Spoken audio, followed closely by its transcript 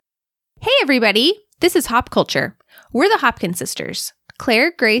everybody. This is Hop Culture. We're the Hopkins sisters,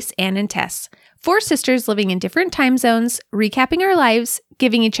 Claire, Grace, Anne, and Tess. 4 sisters living in different time zones, recapping our lives,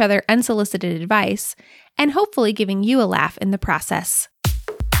 giving each other unsolicited advice, and hopefully giving you a laugh in the process.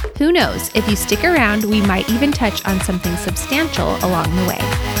 Who knows, if you stick around, we might even touch on something substantial along the way.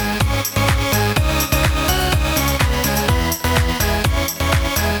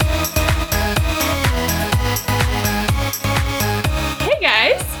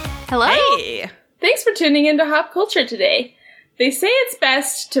 Hello. Hey. Thanks for tuning into Hop Culture today. They say it's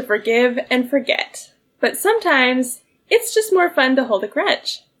best to forgive and forget, but sometimes it's just more fun to hold a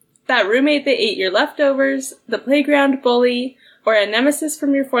grudge. That roommate that ate your leftovers, the playground bully, or a nemesis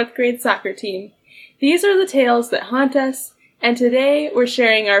from your 4th grade soccer team. These are the tales that haunt us, and today we're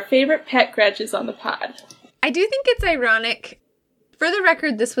sharing our favorite pet grudges on the pod. I do think it's ironic. For the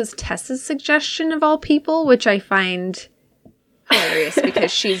record, this was Tessa's suggestion of all people, which I find hilarious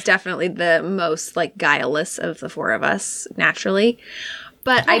because she's definitely the most guileless of the 4 of us, naturally.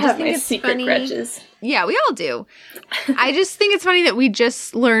 But I just think it's funny. Grudges. Yeah, we all do. I just think it's funny that we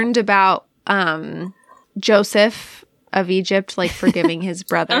just learned about Joseph of Egypt, forgiving his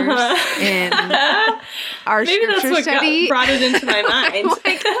brothers in our scripture study. Brought it into my mind.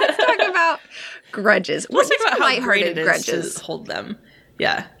 Let's talk about grudges. Let's talk about how great it is to hold them.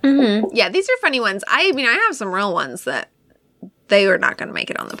 Yeah. Mm-hmm. Yeah, these are funny ones. I have some real ones that they are not going to make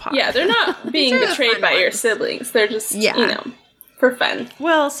it on the pod. Yeah, they're not being betrayed by your siblings. They're just, for fun.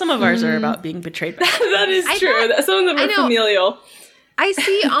 Well, some of ours are about being betrayed by That is true. Some of them are familial. I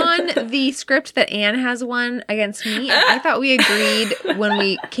see on the script that Anne has one against me, and I thought we agreed when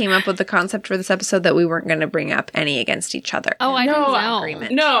we came up with the concept for this episode that we weren't going to bring up any against each other. Oh, I don't know.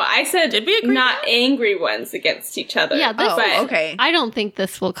 Agreement. No, I said did we agree not angry ones against each other. Yeah, okay. I don't think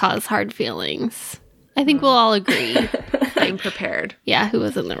this will cause hard feelings. I think we'll all agree. Being prepared. Yeah, who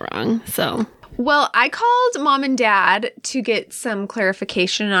was in the wrong, so. Well, I called Mom and Dad to get some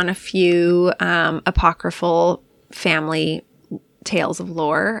clarification on a few apocryphal family tales of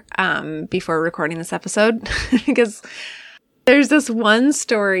lore before recording this episode. Because there's this one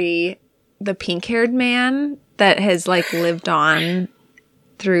story, the pink-haired man, that has lived on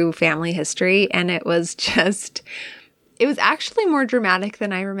through family history, and it was actually more dramatic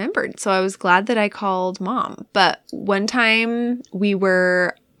than I remembered. So I was glad that I called Mom. But one time we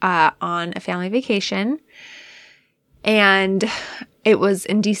were on a family vacation, and it was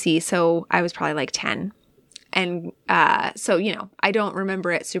in DC. So I was probably 10. And so, I don't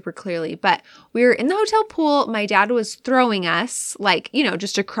remember it super clearly. But we were in the hotel pool. My dad was throwing us,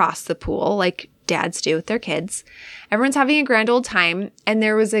 just across the pool, like dads do with their kids. Everyone's having a grand old time. And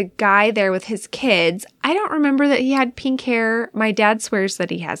there was a guy there with his kids. I don't remember that he had pink hair. My dad swears that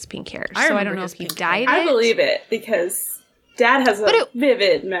he has pink hair. So I don't know if he dyed it. I believe it because Dad has a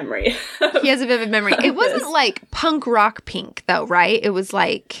vivid memory. He has a vivid memory. It wasn't punk rock pink though, right? It was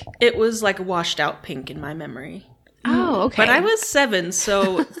It was washed out pink in my memory. Oh, okay. But I was 7,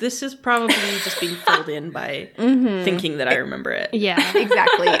 so this is probably just being filled in by thinking that I remember it. Yeah,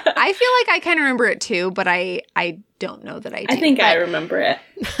 exactly. I feel like I kind of remember it too, but I don't know that I do. I think I remember it.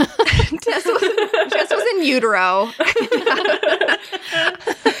 Jess was in utero.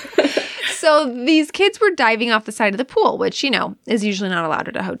 So these kids were diving off the side of the pool, which, is usually not allowed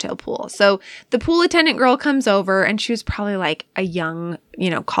at a hotel pool. So the pool attendant girl comes over, and she was probably a young,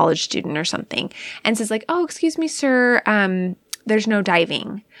 college student or something, and says oh, excuse me, sir, there's no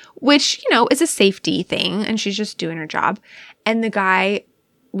diving, which, is a safety thing, and she's just doing her job. And the guy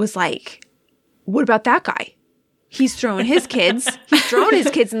was like, what about that guy? He's throwing his kids. He's throwing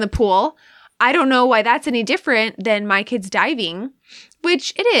his kids in the pool. I don't know why that's any different than my kids diving.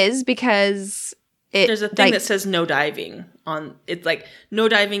 Which it is because there's a thing that says no diving on it. No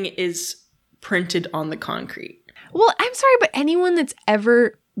diving is printed on the concrete. Well, I'm sorry, but anyone that's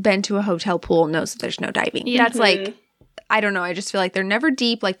ever been to a hotel pool knows that there's no diving. Yeah. That's I don't know. I just feel they're never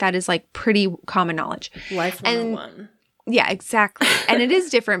deep. That is pretty common knowledge. Life 101. Yeah, exactly. And it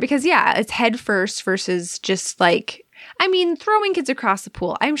is different because it's head first versus just throwing kids across the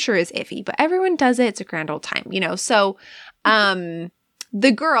pool, I'm sure is iffy, but everyone does it. It's a grand old time, So, the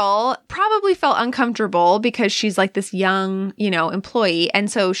girl probably felt uncomfortable because she's this young, employee.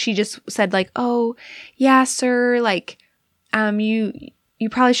 And so she just said oh, yeah, sir, you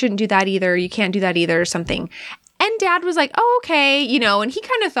probably shouldn't do that either. You can't do that either or something. And Dad was oh, okay, and he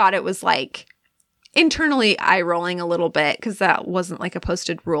kind of thought it was internally eye rolling a little bit because that wasn't a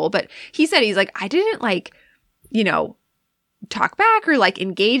posted rule. But he said, I didn't talk back or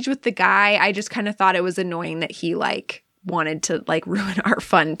engage with the guy. I just kind of thought it was annoying that he wanted to ruin our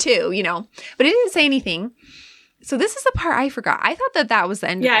fun too, But he didn't say anything. So this is the part I forgot. I thought that was the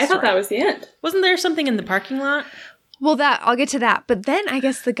end Yeah, of the I thought story. that was the end. Wasn't there something in the parking lot? Well, I'll get to that. But then I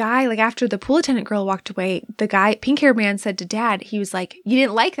guess the guy, like after the pool attendant girl walked away, the guy, pink-haired man, said to Dad, he was like, "You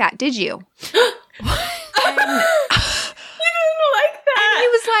didn't like that, did you?" Like that. He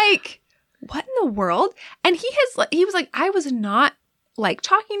was like, "What in the world?" And he was like, "I was not like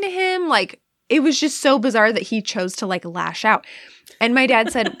talking to him. Like it was just so bizarre that he chose to like lash out." And my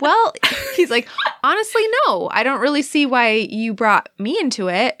dad said, "Well," he's like, "honestly, no. I don't really see why you brought me into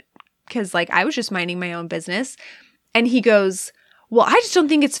it, because like I was just minding my own business." And he goes, "Well, I just don't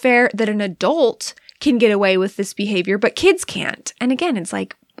think it's fair that an adult can get away with this behavior, but kids can't." And again, it's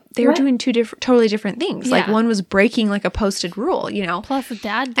like they were What? doing two totally different things. Like Yeah. one was breaking like a posted rule, you know? Plus,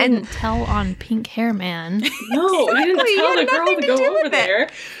 Dad didn't tell on Pink Hair Man. No, he didn't Exactly. He tell had the girl nothing to to go do over with it. there.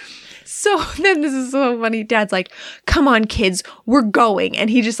 So then this is so funny. Dad's like, "Come on, kids, we're going." And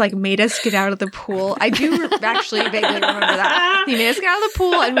he just like made us get out of the pool. I do actually vaguely remember that. He made us get out of the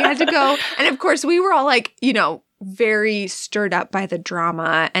pool and we had to go. And of course, we were all like, you know, very stirred up by the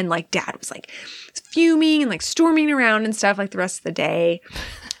drama. And like Dad was like fuming and like storming around and stuff like the rest of the day.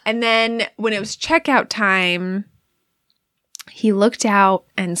 And then when it was checkout time, he looked out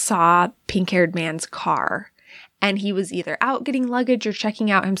and saw pink-haired man's car. And he was either out getting luggage or checking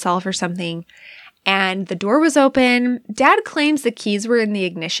out himself or something. And the door was open. Dad claims the keys were in the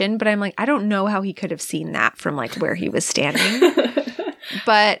ignition, but I'm like, I don't know how he could have seen that from like where he was standing.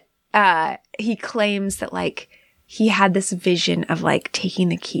 But he claims that like he had this vision of like taking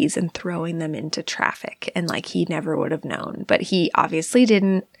the keys and throwing them into traffic, and like he never would have known, but he obviously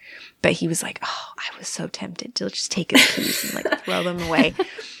didn't. But he was like, "Oh, I was so tempted to just take his keys and like throw them away."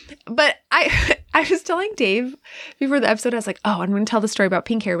 But I was telling Dave before the episode, I was like, "Oh, I'm going to tell the story about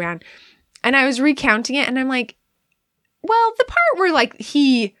Pink Hair Man," and I was recounting it, and I'm like, "Well, the part where like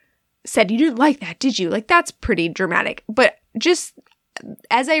he said you didn't like that, did you? Like that's pretty dramatic." But just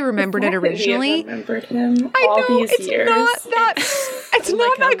as I remembered it The fact that we have originally, remembered him I all know these it's years. not that it's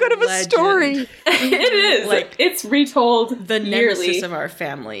not like that a good of a legend. story. It is. Like, It's retold The yearly. nemesis of our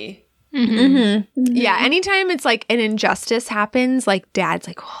family. Mm-hmm. Yeah, anytime it's like an injustice happens, like Dad's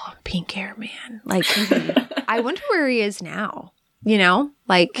like, "Oh, Pink Hair Man." Like, I wonder where he is now. You know,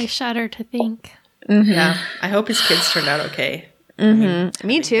 like, I shudder to think. Yeah. I hope his kids turned out okay. me Having a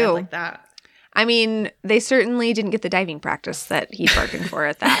dad too. Like that. I mean, they certainly didn't get the diving practice that he bargained for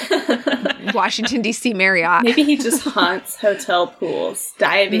at that Washington D.C. Marriott. Maybe he just haunts hotel pools,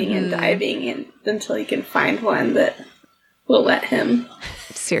 diving and diving until he can find one that will let him.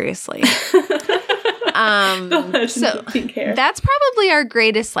 Seriously. The legend So of Pink Hair. that's probably our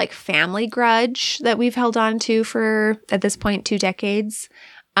greatest like family grudge that we've held on to for at this point 2 decades.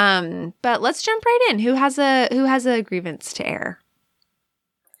 But let's jump right in. Who has a grievance to air?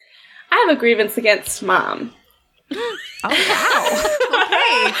 I have a grievance against Mom. Oh wow.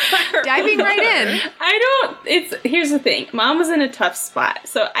 Okay. Diving right in. Here's the thing. Mom was in a tough spot,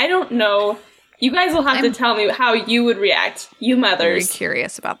 so I don't know. You guys will have to tell me how you would react. You I'm very mothers.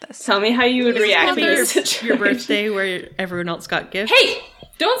 curious about this. Tell me how you would react to this Your situation. birthday where everyone else got gifts. Hey,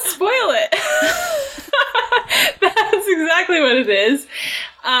 don't spoil it. That's exactly what it is.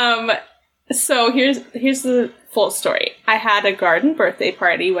 So here's the full story. I had a garden birthday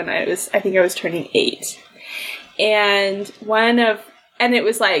party when I think I was turning 8. And it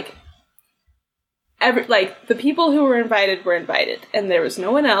was like the people who were invited, and there was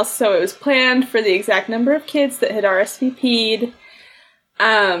no one else, so it was planned for the exact number of kids that had RSVP'd.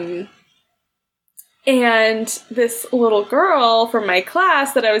 And this little girl from my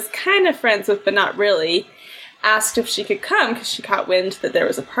class that I was kind of friends with, but not really, asked if she could come because she caught wind that there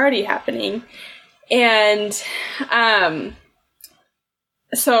was a party happening. And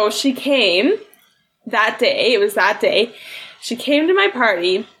so she came that day. It was that day. She came to my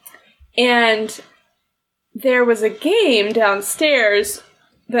party, and there was a game downstairs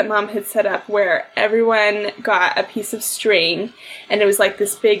that Mom had set up where everyone got a piece of string, and it was like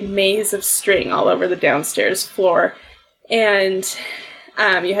this big maze of string all over the downstairs floor. And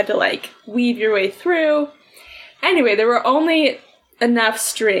you had to like weave your way through. Anyway, there were only enough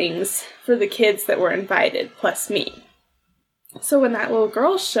strings for the kids that were invited, plus me. So when that little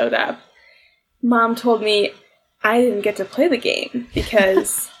girl showed up, Mom told me I didn't get to play the game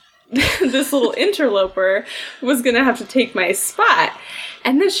because this little interloper was going to have to take my spot.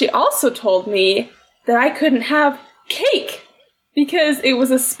 And then she also told me that I couldn't have cake because it was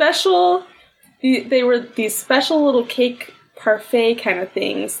a special, they were these special little cake parfait kind of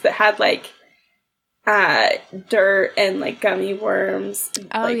things that had like dirt and like gummy worms.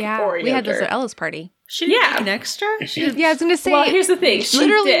 Oh like yeah. Oreo We had those dirt. at Ella's party. She didn't Yeah. make an extra? Yeah, I was going to say, Well, here's the thing. She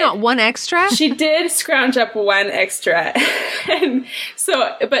literally did. not one extra. She did scrounge up one extra. And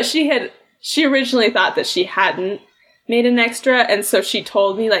so, but she originally thought that she hadn't made an extra. And so she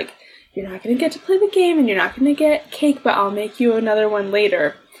told me, like, you're not going to get to play the game and you're not going to get cake, but I'll make you another one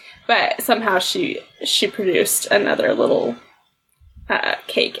later. But somehow she produced another little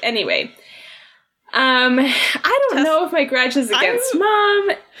cake. Anyway, I don't know if my grudge is against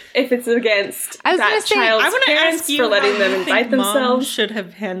Mom, if it's against I was gonna that say, child's I want to parents ask you for letting how them you invite think Mom themselves. should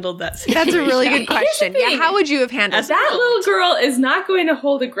have handled that situation. That's a really good question. Yeah, thing. how would you have handled As That that? little girl is not going to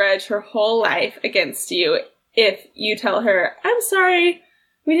hold a grudge her whole life against you if you tell her, I'm sorry,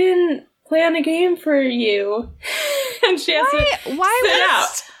 we didn't plan a game for you. And she has to Why sit was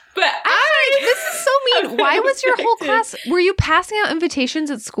out. But this is so mean. Why was your whole class? Were you passing out invitations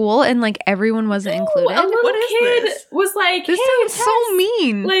at school and like everyone wasn't included? a little What is kid this? was like, This hey, sounds so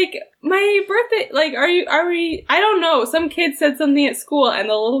mean. like, my birthday, like, are we, I don't know, some kid said something at school and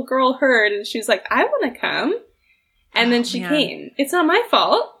the little girl heard and she was like, I want to come. And then she man. came. It's not my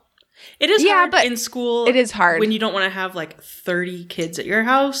fault. It is Yeah, hard but in school. it is hard. when you don't want to have like 30 kids at your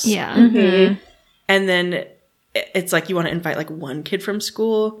house. Yeah. Mm-hmm. And then it's like you want to invite like one kid from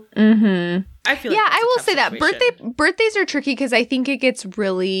school. Mm-hmm. I feel like Yeah, that's I a will tough say that situation. birthdays are tricky because I think it gets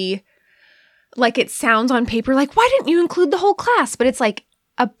really like it sounds on paper like why didn't you include the whole class? But it's like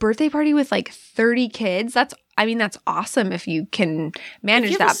a birthday party with like 30 kids. That's awesome if you can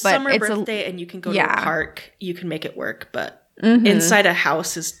manage If you have that. a But summer it's birthday and you can go to yeah. a park, you can make it work. But Mhm. inside a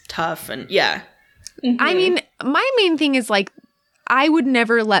house is tough. And yeah, I mean, my main thing is like I would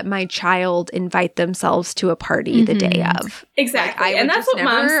never let my child invite themselves to a party the day of. Exactly. Like, I and would that's just what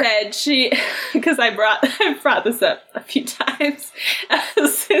Mom never- said. She, because I've brought this up a few times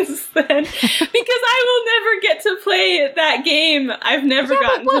since then, because I will never get to play that game. I've never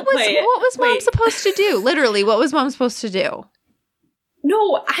gotten to play it. What was Mom Wait. supposed to do? Literally, what was Mom supposed to do?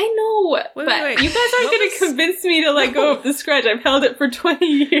 No, I know, Wait, but wait. you guys aren't What going was- to convince me to let go of the scratch. I've held it for 20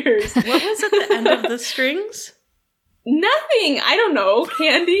 years. what was at the end of the strings? Nothing. I don't know.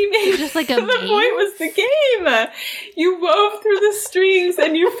 Candy, maybe. Just like a The maze? point was the game. You wove through the strings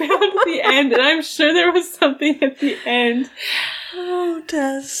and you found the end, and I'm sure there was something at the end. Oh,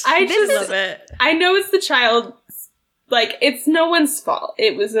 Tess. I just love it. I know it's the child. Like, it's no one's fault.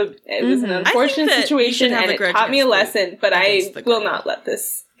 It was an unfortunate that you situation, should have and a it grudge taught me a against lesson. But I against the will girl. not let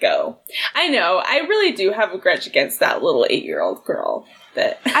this go. I know. I really do have a grudge against that little 8-year-old girl.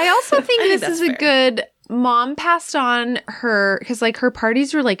 That I also think I think this is that's a fair. good Mom passed on her because like her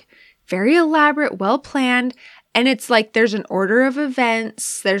parties were like very elaborate, well planned, and it's like there's an order of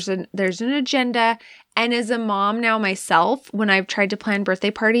events, there's an agenda. And as a mom now myself, when I've tried to plan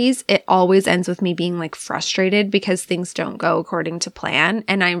birthday parties, it always ends with me being like frustrated because things don't go according to plan.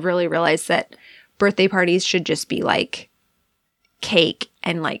 And I really realized that birthday parties should just be like cake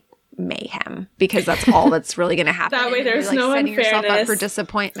and like mayhem because that's all that's really going to happen. That way And you're, there's like, no setting yourself up unfairness. for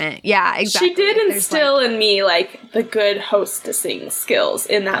disappointment. Yeah, exactly. She did There's, instill in me, like, the good hostessing skills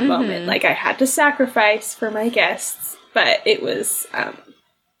in that moment. Like, I had to sacrifice for my guests, but it was,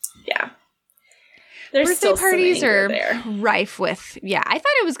 yeah. There's birthday still parties some anger are there. rife with, yeah. I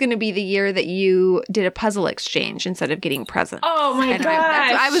thought it was going to be the year that you did a puzzle exchange instead of getting presents. Oh my And gosh.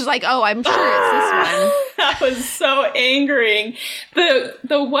 I was like, oh, I'm sure it's this one. That was so angering.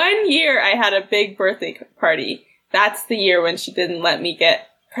 The 1 year I had a big birthday party, that's the year when she didn't let me get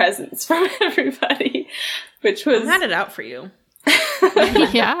presents from everybody, which was... I had it out for you.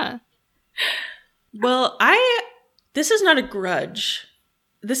 Yeah. Well, this is not a grudge.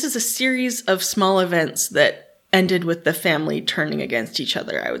 This is a series of small events that ended with the family turning against each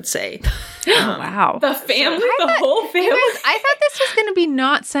other, I would say. Wow. The family? I The whole You family? guys, I thought this was going to be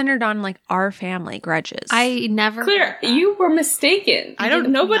not centered on like our family grudges. I never. Claire, heard that. you were mistaken.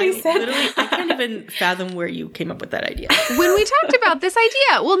 Nobody I said literally, I that. can't even fathom where you came up with that idea. when we talked about this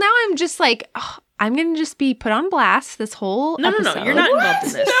idea, well, now I'm just like, oh, I'm going to just be put on blast this whole No, episode. you're not involved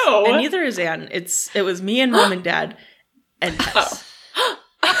in this. No. And neither is Anne. It was me and Mom and Dad and Tess.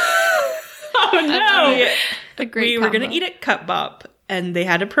 Oh no. A great We were going combo. to eat at Cup Bop, and they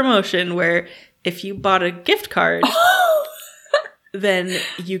had a promotion where if you bought a gift card, then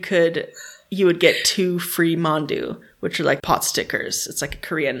you would get 2 free mandu, which are like pot stickers. It's like a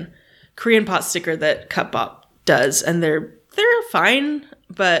Korean pot sticker that Cup Bop does, and they're fine,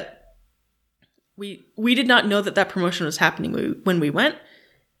 but we did not know that promotion was happening when we went.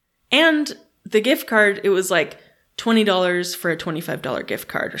 And the gift card, it was like $20 for a $25 gift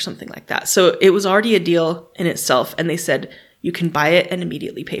card or something like that. So it was already a deal in itself. And they said you can buy it and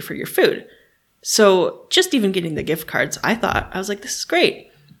immediately pay for your food. So just even getting the gift cards, I was like, this is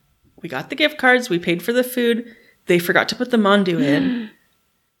great. we got the gift cards, we paid for the food. They forgot to put the mandu in.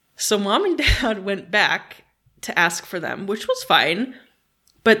 So mom and dad went back to ask for them, which was fine.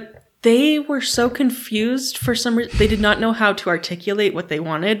 But they were so confused for some reason. They did not know how to articulate what they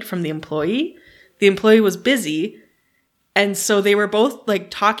wanted from the employee. The employee was busy. And so they were both like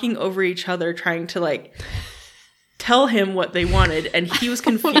talking over each other, trying to like tell him what they wanted. And he was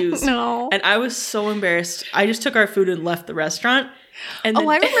confused. No. And I was so embarrassed. I just took our food and left the restaurant. And Oh,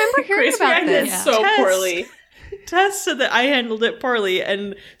 I remember hearing Grace about reacted this. so Tess. poorly. Tess said that I handled it poorly.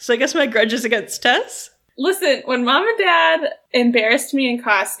 And so I guess my grudge is against Tess. Listen, when mom and dad embarrassed me in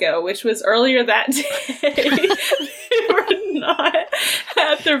Costco, which was earlier that day, they were not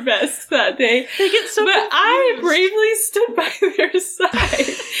at their best that day. They get so But confused. I bravely stood by their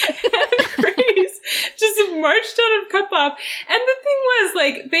side. And Grace just marched out of Cup Off. And the thing was,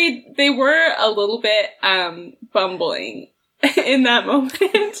 like, they were a little bit bumbling in that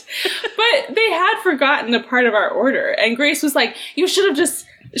moment. But they had forgotten a part of our order. And Grace was like, you should have just...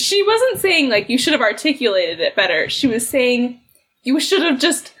 She wasn't saying, like, you should have articulated it better. She was saying, you should have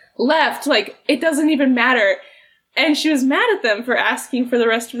just left. Like, it doesn't even matter. And she was mad at them for asking for the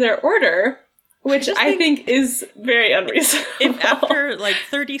rest of their order, which I think is very unreasonable. If after like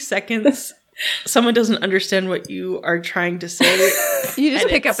 30 seconds, someone doesn't understand what you are trying to say, You just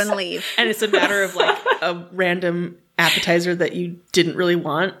and pick up it's- and leave. and it's a matter of like a random appetizer that you didn't really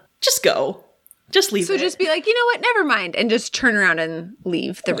want, just go. Just leave So it. just be like, you know what? Never mind, and just turn around and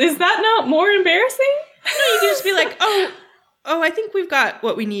leave the room. Is that not more embarrassing? You can just be like, oh, I think we've got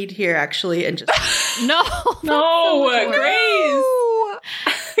what we need here, actually, and just... No. No,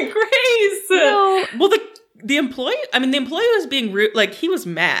 Grace. Grace. No. Well, the employee was being rude. Like, he was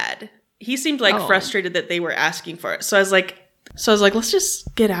mad. He seemed like frustrated that they were asking for it. So I was like, let's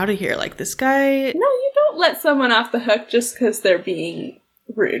just get out of here. Like, this guy... No, you don't let someone off the hook just because they're being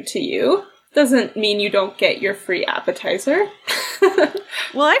rude to you. Doesn't mean you don't get your free appetizer.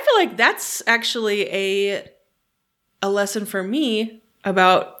 Well, I feel like that's actually a lesson for me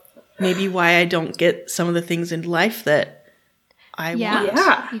about maybe why I don't get some of the things in life that I Yeah. want.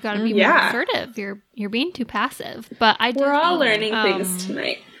 Yeah. You got to be Yeah. more assertive. You're being too passive. But I do We're all think, learning things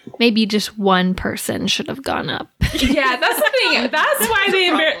tonight. Maybe just one person should have gone up. Yeah, that's the thing. That's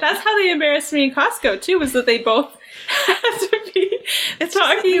why that's how they embarrassed me in Costco too, was that they both had to be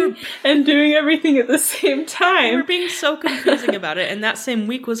talking and doing everything at the same They were time. being so confusing about it. And that same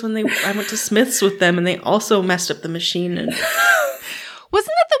week was when I went to Smith's with them and they also messed up the machine. And Wasn't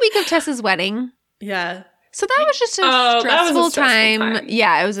that the week of Tessa's wedding? yeah. So that was just a Oh, that was a stressful stressful time.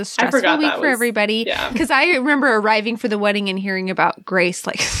 Yeah, it was a stressful forgot week that for was- everybody. yeah. Because I remember arriving for the wedding and hearing about Grace.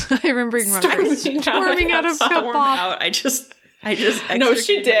 Like, I remember Grace storming out of Cup Cup Stormed Off. out. I just No,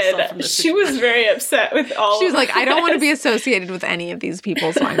 she extricated myself from did. the She was very upset with all She was of like, I don't want to this. be associated with any of these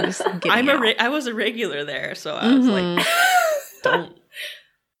people, so I'm just getting out. I was a regular there, so I was like, don't.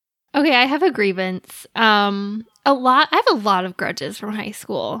 Okay, I have a grievance. I have a lot of grudges from high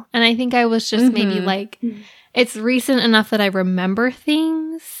school. And I think I was just maybe like, it's recent enough that I remember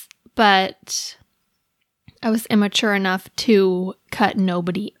things, but I was immature enough to cut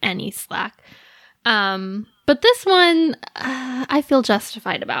nobody any slack. But this one, I feel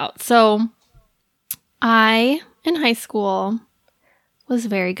justified about. So I, in high school, was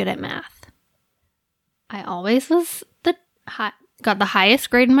very good at math. I always was got the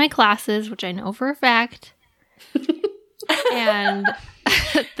highest grade in my classes, which I know for a fact. And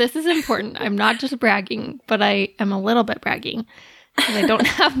this is important. I'm not just bragging, but I am a little bit bragging because I don't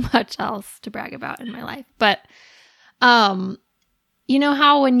have much else to brag about in my life. But you know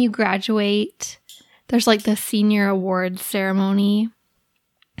how when you graduate, there's like the senior awards ceremony?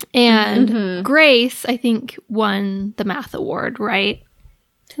 And Grace, I think, won the math award, right?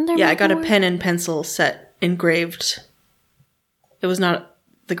 Isn't there Yeah, I math got a award? pen and pencil set engraved. It was not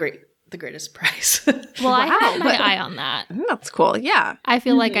the greatest prize. Well, I had my but- eye on that. That's cool. Yeah. I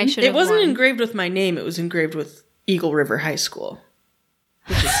feel like I should have It wasn't won. engraved with my name. It was engraved with Eagle River High School.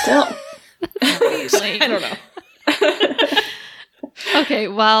 Still. I don't know. Okay,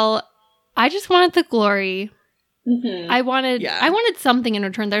 well, I just wanted the glory. I wanted something in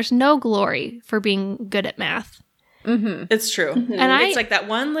return. There's no glory for being good at math. It's true. And It's like that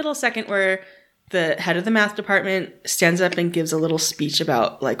one little second where the head of the math department stands up and gives a little speech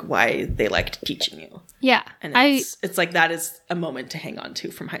about like why they liked teaching you. Yeah, And I it's like that is a moment to hang on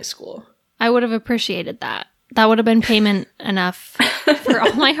to from high school. would have appreciated that. That would have been payment enough for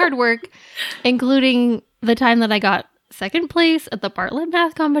all my hard work, including the time that I got second place at the Bartlett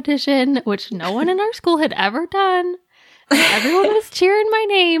math competition, which no one in our school had ever done. And everyone was cheering my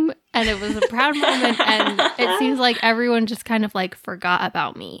name. and it was a proud moment, and it seems like everyone just kind of like forgot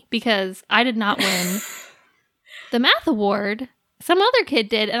about me because I did not win the math award. Some other kid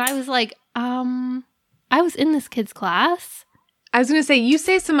did, and I was like, I was in this kid's class. I was going to say, you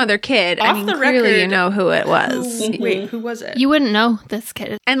say some other kid. Off I mean, the clearly record, you know who it was. Wait, who was it? You wouldn't know this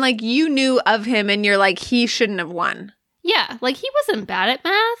kid. And like you knew of him and you're like, he shouldn't have won. Yeah, like he wasn't bad at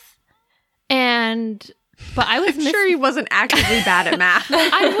math, but I was I'm sure he wasn't actively bad at math.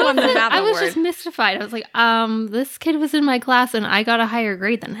 I was just mystified. I was like, this kid was in my class and I got a higher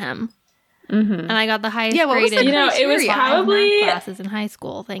grade than him. Mm-hmm. And I got the highest Yeah, what was grade the in it was criteria? probably classes in high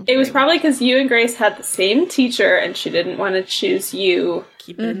school. Thank it you. was probably because you and Grace had the same teacher, and she didn't want to choose you.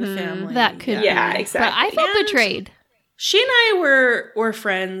 Keep it in the family. That could Yeah, be. exactly. But I felt And- betrayed. She and I were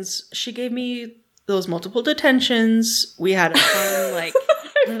friends. She gave me those multiple detentions. We had a fun like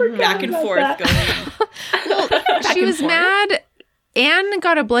back and about forth that. going. She and was forth. mad. Anne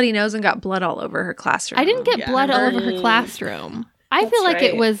got a bloody nose and got blood all over her classroom. I didn't get Yeah. blood all over her classroom. I That's feel like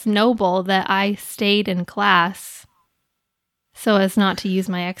it right. was noble that I stayed in class so as not to use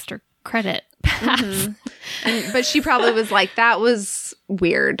my extra credit pass. But she probably was like, that was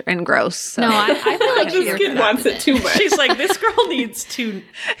weird and gross. So. No, I feel like she This kid wants it too much. She's like, this girl needs to.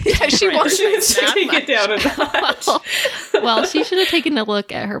 Yeah, she wants She needs to That take much. it down a notch. Well, she should have taken a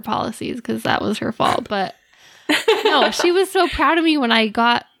look at her policies because that was her fault. But no, she was so proud of me when I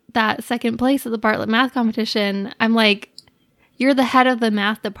got that second place at the Bartlett math competition. I'm like, you're the head of the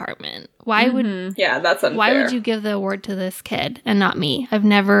math department. Why would Yeah, that's unfair. why would you give the award to this kid and not me? I've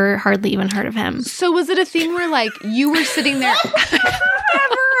never hardly even heard of him. So was it a thing where like you were sitting there?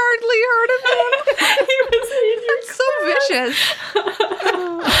 Never hardly heard of him. He was in your So vicious.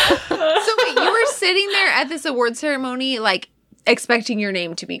 So wait, you were sitting there at this award ceremony, like expecting your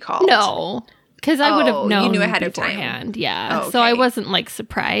name to be called? No, because I would Oh, have known you knew ahead of time. beforehand. Yeah, Oh, so I okay. wasn't like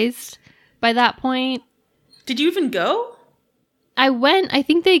surprised by that point. Did you even go? I went. I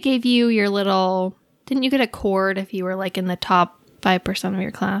think they gave you your little. Didn't you get a cord if you were like in the top 5% of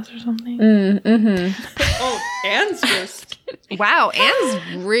your class or something? Oh, Anne's just. Wow,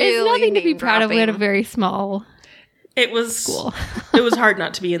 Anne's really. It's nothing to be name proud of. We had a dropping. very small It was school. It was hard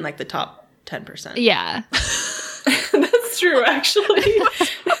not to be in like the top 10%. Yeah. That's true, actually.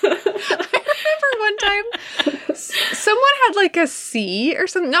 I remember one time someone had like a C or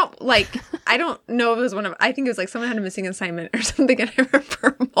something. No, like I don't know if it was one of. I think it was like someone had a missing assignment or something, and I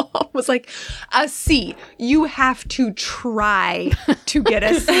remember mom was like, "A C. You have to try to get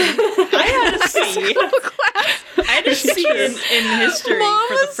a C." I had a C. Class. I had a C in history Mom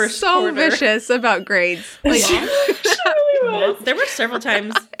for the was first so quarter. vicious about grades. Like, Mom, there were several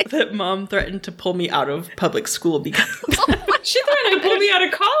times that mom threatened to pull me out of public school because She threatened to pull me out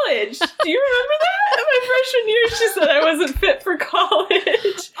of college. Do you remember that? My freshman year, she said I wasn't fit for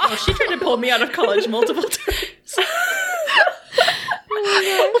college. oh, she tried to pull me out of college multiple times.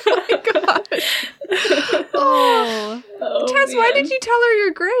 oh, Oh, Tess, why man. did you tell her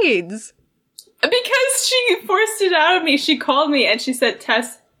your grades? Because she forced it out of me. She called me and she said,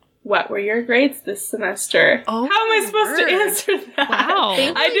 "Tess, what were your grades this semester?" Oh, How am I supposed word. to answer that? Wow.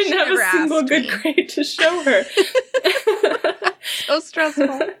 I didn't She have never a single asked good me. grade to show her. So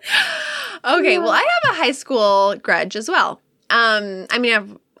stressful. Okay, well, I have a high school grudge as well. I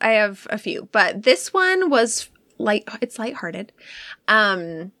mean, I have a few, but this one was it's lighthearted.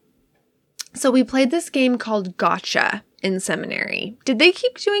 So we played this game called Gotcha in seminary. Did they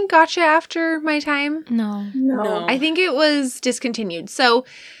keep doing Gotcha after my time? No. No. I think it was discontinued. So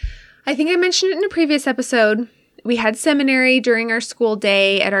I think I mentioned it in a previous episode. We had seminary during our school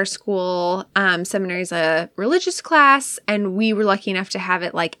day at our school. Seminary is a religious class, and we were lucky enough to have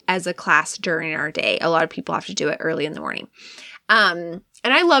it like as a class during our day. A lot of people have to do it early in the morning. And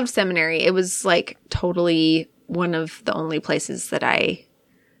I loved seminary. It was like totally one of the only places that I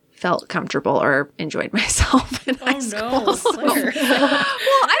felt comfortable or enjoyed myself in high school. no, Claire. Well,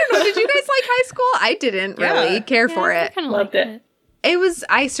 I don't know. Did you guys like high school? I didn't really Yeah. care for it. Kind of Loved liked it. it.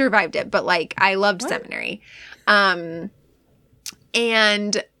 I survived it, but like I loved seminary.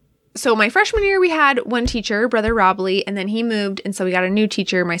 And so my freshman year we had one teacher, Brother Robley, and then he moved, and so we got a new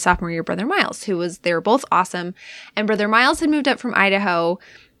teacher my sophomore year, Brother Miles, they were both awesome. And Brother Miles had moved up from Idaho,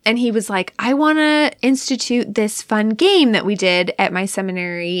 and he was like, "I want to institute this fun game that we did at my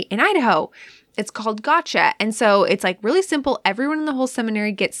seminary in Idaho. It's called Gotcha." And so it's like really simple. Everyone in the whole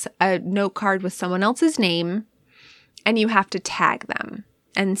seminary gets a note card with someone else's name, and you have to tag them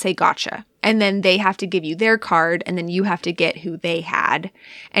and say gotcha. And then they have to give you their card, and then you have to get who they had.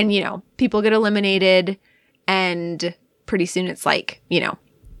 And, people get eliminated, and pretty soon it's like,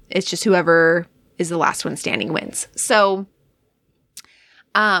 it's just whoever is the last one standing wins. So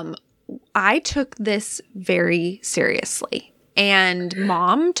I took this very seriously, and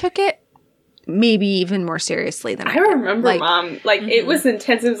Mom took it maybe even more seriously than I did. remember Mom. Like, it was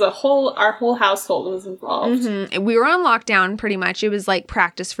intense. It was our whole household was involved. We were on lockdown pretty much. It was like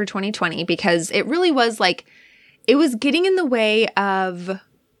practice for 2020 because it really was like, it was getting in the way of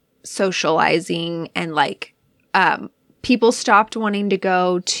socializing, and like, people stopped wanting to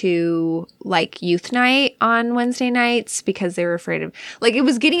go to like youth night on Wednesday nights because they were afraid of, like, it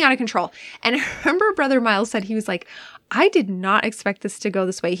was getting out of control. And I remember Brother Miles said, he was like, I did not expect this to go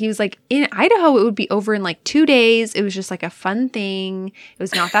this way. He was like, in Idaho, it would be over in like 2 days. It was just like a fun thing. It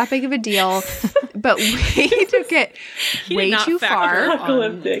was not that big of a deal. But we took it way too far.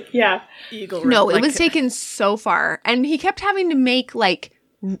 Apocalyptic, yeah. No, it was taken so far. And he kept having to make like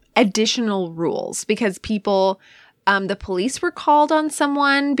additional rules because people... the police were called on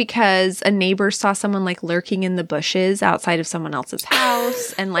someone because a neighbor saw someone like lurking in the bushes outside of someone else's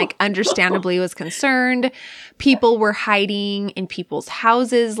house and like understandably was concerned. People were hiding in people's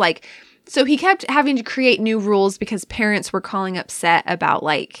houses. Like, so he kept having to create new rules because parents were calling upset about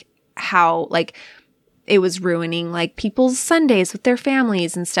like how like it was ruining like people's Sundays with their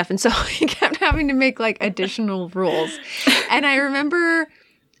families and stuff. And so he kept having to make like additional rules. And I remember,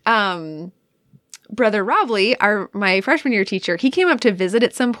 Brother Robley, my freshman year teacher, he came up to visit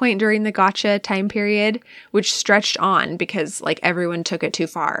at some point during the gotcha time period, which stretched on because like everyone took it too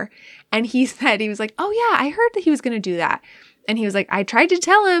far. And he said, he was like, oh yeah, I heard that he was going to do that. And he was like, I tried to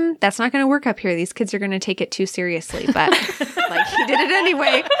tell him that's not going to work up here. These kids are going to take it too seriously. But like he did it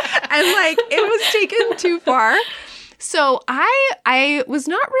anyway. And like it was taken too far. So I was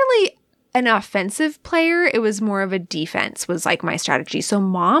not really an offensive player. It was more of a defense was like my strategy. So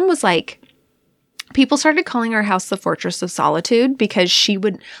Mom was like, people started calling our house the Fortress of Solitude because she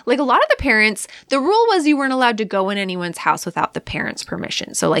would, like a lot of the parents, the rule was you weren't allowed to go in anyone's house without the parents'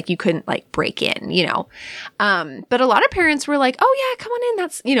 permission. So like you couldn't like break in, you know. But a lot of parents were like, oh yeah, come on in.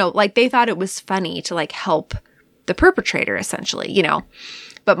 That's, you know, like they thought it was funny to like help the perpetrator essentially, you know.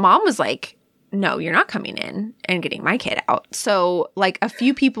 But Mom was like, no, you're not coming in and getting my kid out. So like a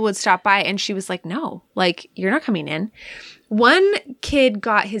few people would stop by and she was like, no, like you're not coming in. One kid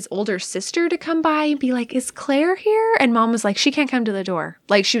got his older sister to come by and be like, is Claire here? And Mom was like, she can't come to the door.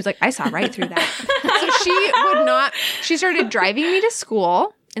 Like, she was like, I saw right through that. So she would not, she started driving me to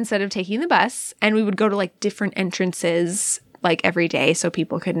school instead of taking the bus. And we would go to like different entrances like every day so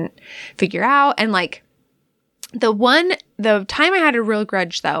people couldn't figure out. And like the time I had a real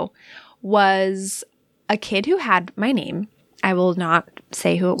grudge though was a kid who had my name. I will not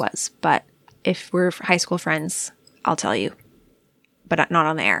say who it was, but if we're high school friends, I'll tell you, but not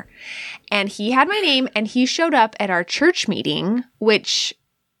on the air. And he had my name and he showed up at our church meeting, which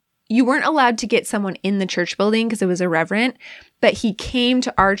you weren't allowed to get someone in the church building because it was irreverent, but he came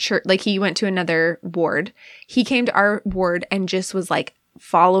to our church, like he went to another ward. He came to our ward and just was like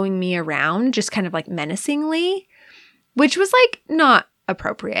following me around, just kind of like menacingly, which was like not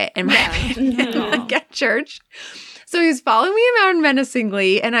appropriate in my opinion, like at church. So he was following me around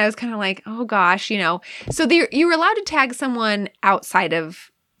menacingly, and I was kind of like, oh gosh, you know. So you were allowed to tag someone outside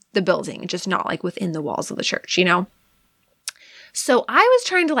of the building, just not like within the walls of the church, you know. So I was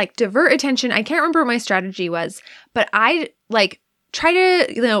trying to like divert attention. I can't remember what my strategy was, but I like try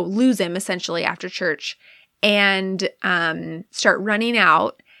to, you know, lose him essentially after church and start running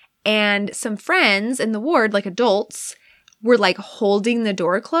out. And some friends in the ward, like adults, were like holding the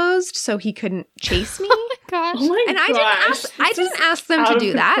door closed so he couldn't chase me. Oh my gosh. Oh my And gosh. I didn't ask them to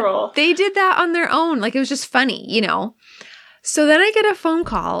do that. They did that on their own. Like it was just funny, you know. So then I get a phone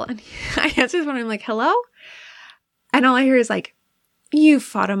call and I answer the phone and I'm like, hello? And all I hear is like, you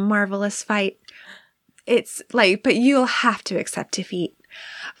fought a marvelous fight. It's like, but you'll have to accept defeat.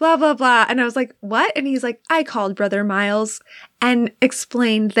 Blah, blah, blah. And I was like, what? And he's like, I called Brother Miles and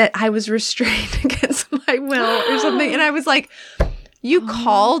explained that I was restrained against my will or something. And I was like, you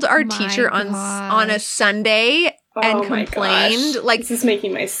called our teacher on a Sunday and complained. Gosh. Like, this is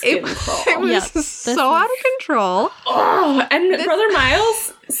making my skin crawl. It was so out of control. Oh, and Brother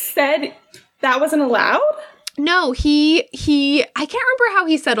Miles said that wasn't allowed? No, I can't remember how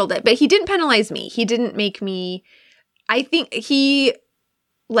he settled it, but he didn't penalize me. He didn't make me, I think he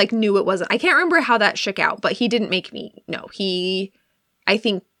like knew it wasn't, I can't remember how that shook out, but he didn't make me, no, I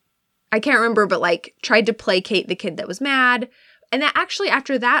can't remember, but like tried to placate the kid that was mad. And that actually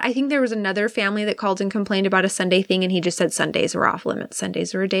after that, I think there was another family that called and complained about a Sunday thing. And he just said Sundays were off limits.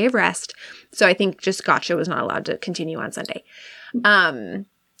 Sundays are a day of rest. So I think just gotcha was not allowed to continue on Sunday.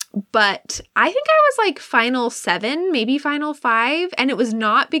 But I think I was like final 7, maybe final 5. And it was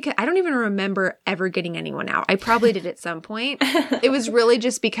not because I don't even remember ever getting anyone out. I probably did at some point. It was really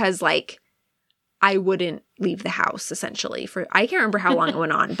just because like I wouldn't leave the house essentially for, I can't remember how long it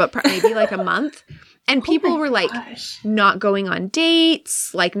went on, but maybe like a month. And people were like not going on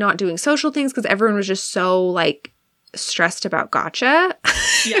dates, like not doing social things because everyone was just so like stressed about gotcha.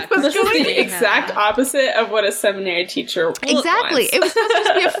 Yeah, This is the exact opposite of what a seminary teacher Exactly. wants. It was supposed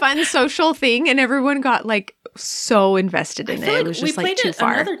to be a fun social thing, and everyone got like so invested in it. It was just like too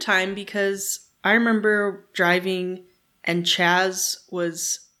far. Another time because I remember driving and Chaz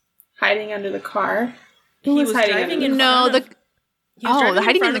was Hiding under the car. he was driving in No, front of- he was driving the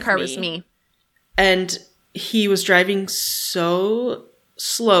hiding in front the of car was me. And he was driving so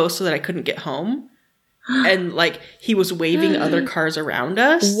slow so that I couldn't get home. And like he was waving other cars around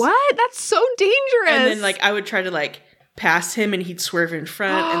us. What? That's so dangerous. And then like I would try to like pass him and he'd swerve in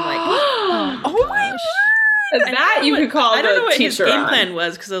front and like oh my word. That you could call I don't know the what his teacher game on. plan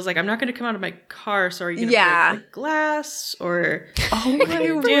was because I was like, I'm not going to come out of my car, so are you going to Yeah. break the glass or? Oh what my do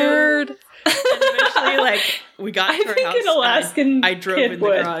you do? word. And eventually, like we got to I our think house. an Alaskan I drove kid in the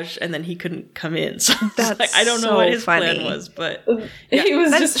would. garage, and then he couldn't come in. So I was That's like, I don't know so what his funny. plan was, but He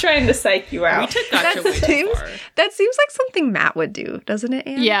was just trying to psych you we out. took gotcha way too seems, far. that seems like something Matt would do, doesn't it,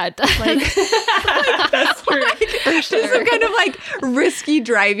 Anne? Yeah, it does. That's true. Just some kind of like risky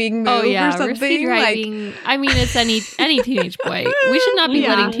driving move Oh yeah, or something. risky driving. I mean, it's any teenage boy. We should not be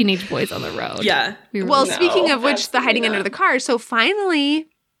Yeah. letting teenage boys on the road. Yeah, We Well, really- speaking No, of which, the hiding absolutely under not. the car. So finally,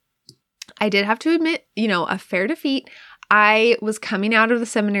 I did have to admit, a fair defeat. I was coming out of the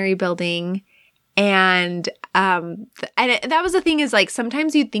seminary building, and that was the thing is like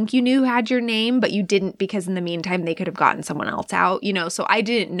sometimes you'd think you knew who had your name, but you didn't because in the meantime they could have gotten someone else out. So I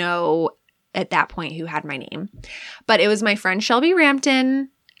didn't know at that point who had my name, but it was my friend Shelby Rampton.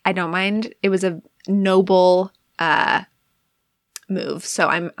 I don't mind. It was a noble move, so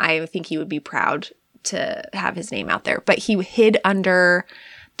I think he would be proud to have his name out there. But he hid under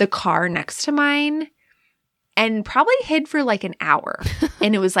the car next to mine and probably hid for like an hour.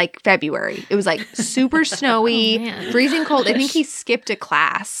 And it was like February. It was like super snowy, Oh, man. freezing cold. I think he skipped a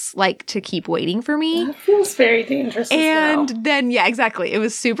class like to keep waiting for me. That feels very dangerous And as well. then, yeah, exactly. It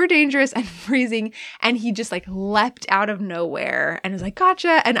was super dangerous and freezing. And he just like leapt out of nowhere and was like,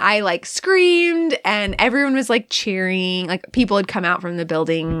 gotcha. And I like screamed and everyone was like cheering. Like people had come out from the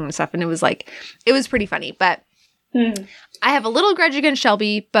building and stuff. And it was pretty funny. But I have a little grudge against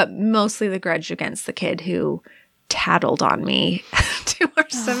Shelby, but mostly the grudge against the kid who tattled on me to our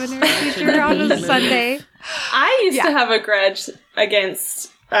seminary teacher on a Sunday. I used Yeah. to have a grudge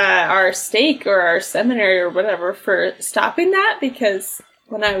against our stake or our seminary or whatever for stopping that because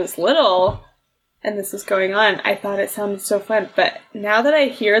when I was little and this was going on, I thought it sounded so fun. But now that I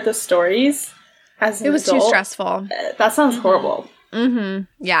hear the stories as an It was adult, too stressful. That sounds horrible. Mm-hmm.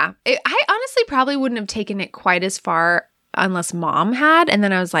 Yeah. I honestly probably wouldn't have taken it quite as far unless Mom had. And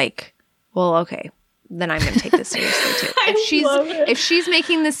then I was like, well, okay, then I'm going to take this seriously too. love it. If she's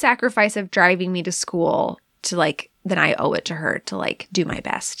making this sacrifice of driving me to school to like, then I owe it to her to like do my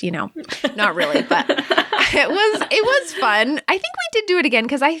best, Not really, but it was fun. I think we did do it again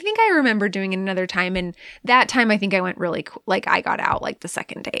because I think I remember doing it another time. And that time I think I went really like I got out like the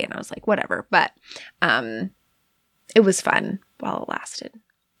second day and I was like, whatever. But it was fun while it lasted.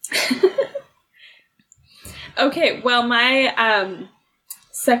 Okay, well, my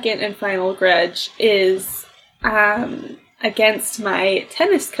second and final grudge is against my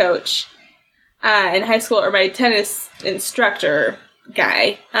tennis coach in high school, or my tennis instructor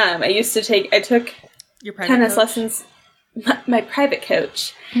guy. I took your private tennis coach? lessons. My private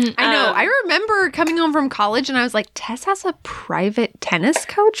coach. I know. I remember coming home from college and I was like, Tess has a private tennis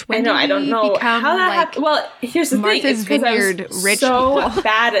coach? When I know. did I don't we know become, how that like, happened. Well, here's the thing: Martha's it's 'cause I was Vineyard rich so people.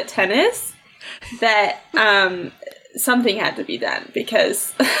 bad at tennis that something had to be done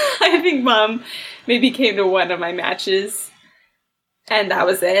because I think Mom maybe came to one of my matches, and that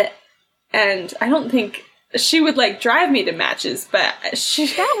was it. And I don't think she would like drive me to matches, but that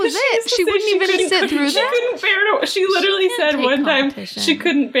was it. used to She say wouldn't even couldn't- sit through she that? couldn't bear to. She literally said take one time competition. she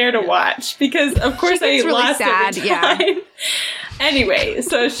couldn't bear to watch because, of course, I gets really lost sad, every yeah. time. Anyway,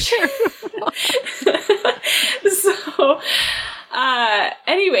 so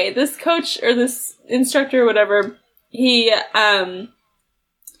anyway, this coach or this instructor or whatever, he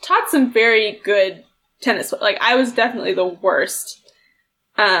taught some very good tennis. Like, I was definitely the worst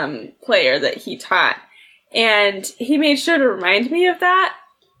player that he taught. And he made sure to remind me of that.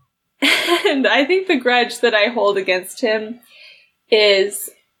 And I think the grudge that I hold against him is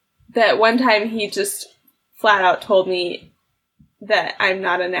that one time he just flat out told me that I'm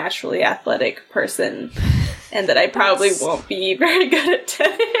not a naturally athletic person and that I probably won't be very good at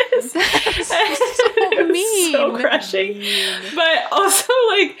tennis. That's so It mean. was so crushing. But also,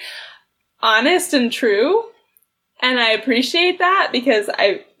 like, honest and true. And I appreciate that because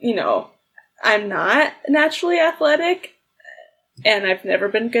I'm not naturally athletic and I've never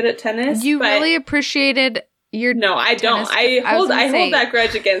been good at tennis. You but really appreciated your No, I don't. I hold that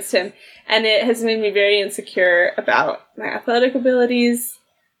grudge against him, and it has made me very insecure about my athletic abilities.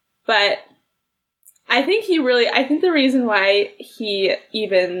 But I think the reason why he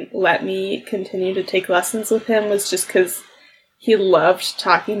even let me continue to take lessons with him was just because he loved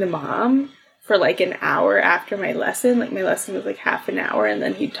talking to Mom for like an hour after my lesson. Like, my lesson was like half an hour, and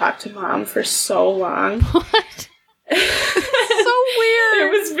then he'd talk to Mom for so long. What? so weird.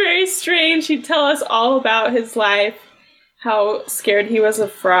 It was very strange. He'd tell us all about his life, how scared he was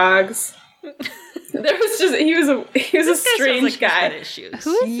of frogs. He was a strange guy. Issues.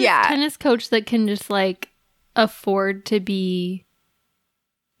 Who is this Yeah. tennis coach that can just like afford to be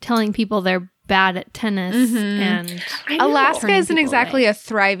telling people they're bad at tennis and I know. Alaska turning isn't people exactly away? a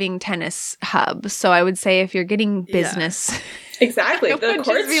thriving tennis hub, so I would say if you're getting business, Exactly. I The would just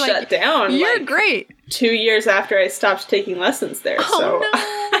courts be like, shut down. you're like, great. 2 years after I stopped taking lessons there. Oh,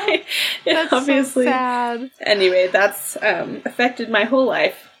 So That's obviously, so sad. anyway, that's affected my whole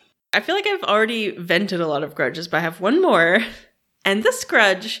life. I feel like I've already vented a lot of grudges, but I have one more. And this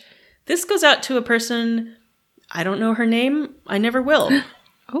grudge, this goes out to a person, I don't know her name. I never will.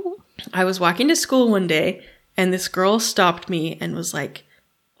 oh, I was walking to school one day, and this girl stopped me and was like,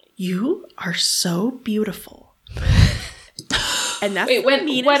 "You are so beautiful." And that's Wait, the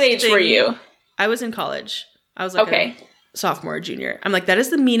meanest what age were thing- you? I was in college. I was like Okay. a sophomore or junior. I'm like, that is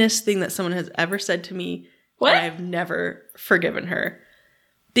the meanest thing that someone has ever said to me. What? And I've never forgiven her.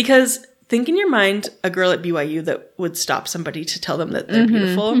 Because think in your mind a girl at BYU that would stop somebody to tell them that they're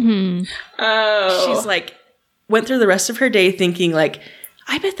beautiful. Oh. She's like, went through the rest of her day thinking like,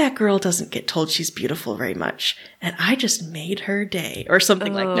 I bet that girl doesn't get told she's beautiful very much. And I just made her day or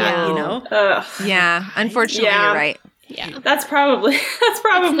something like that, you know? Ugh. Yeah, unfortunately, Yeah. you're right. yeah. That's probably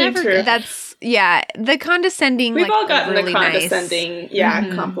never true. good. That's the condescending. We've like, all gotten really the condescending,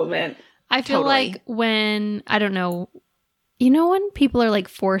 compliment. I feel Totally. like when, I don't know, when people are like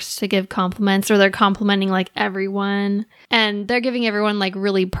forced to give compliments or they're complimenting like everyone and they're giving everyone like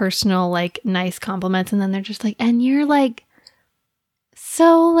really personal, like nice compliments. And then they're just like, and you're like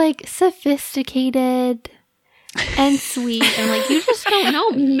so like sophisticated and sweet. And like, you just don't know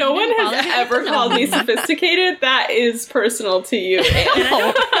me. No You one didn't has bother to ever get to know called me me. sophisticated. That is personal to you. And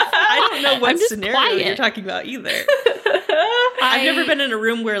I don't know what I'm just scenario quiet. you're talking about either. I've never been in a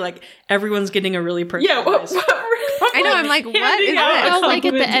room where like everyone's getting a really personal. I know. I'm like, what is Handing out this? Oh, like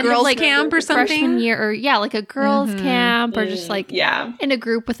at the end Girls of like camp or something? freshman year, or like a girls' camp, or just like yeah. in a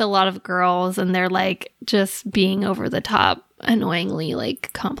group with a lot of girls, and they're like just being over the top, annoyingly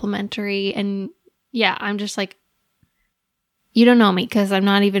like complimentary, and yeah, I'm just like, you don't know me because I'm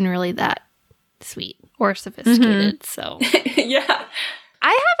not even really that sweet or sophisticated. So Yeah. I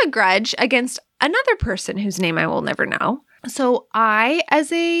have a grudge against another person whose name I will never know. So I,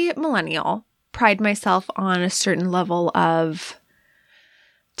 as a millennial, pride myself on a certain level of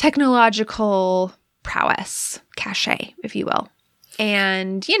technological prowess, cachet, if you will.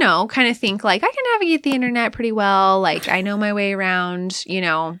 And, kind of think like I can navigate the internet pretty well. Like I know my way around,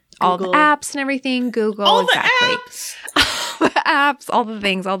 all the Google. apps and everything. Google, All exactly. the apps. All the apps, all the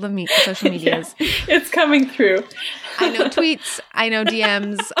things, all the social medias. It's coming through. I know tweets, I know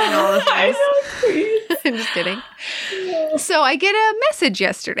DMs, and all the I things. know, please. I'm just kidding. So I get a message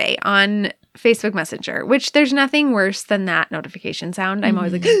yesterday on Facebook Messenger, which there's nothing worse than that notification sound. I'm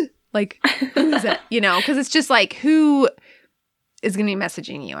always like, who is it? Because it's just like, who is going to be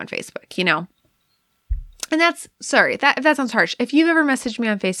messaging you on Facebook, And that's, sorry, if that sounds harsh. If you've ever messaged me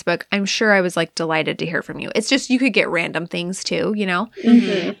on Facebook, I'm sure I was like delighted to hear from you. It's just, you could get random things too,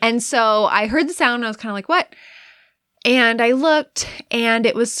 Mm-hmm. And so I heard the sound and I was kind of like, what? And I looked and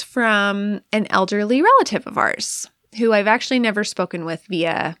it was from an elderly relative of ours who I've actually never spoken with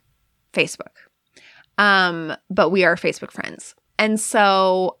via Facebook. But we are Facebook friends. And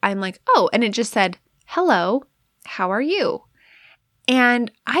so I'm like, oh, and it just said, hello, how are you?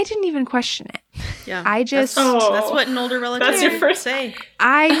 And I didn't even question it. Yeah. I just, That's what an older relative That's your would first- say.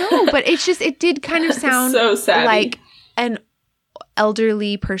 I know, but it did kind of sound So savvy. like an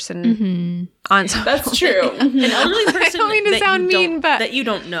elderly person on social That's true. An elderly person I don't mean to that sound you mean, don't- but that you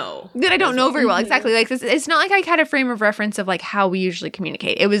don't know. that I don't know very well. Mm-hmm. Exactly. Like it's not like I had a frame of reference of like how we usually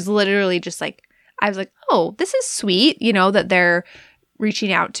communicate. It was literally just like, I was like, oh, this is sweet, that they're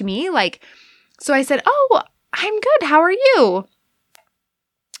reaching out to me. Like, so I said, oh, I'm good. How are you?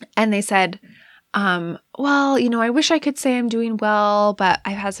 And they said, well, I wish I could say I'm doing well, but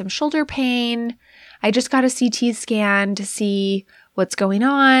I've had some shoulder pain. I just got a CT scan to see what's going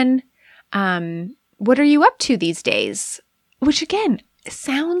on. What are you up to these days? Which again,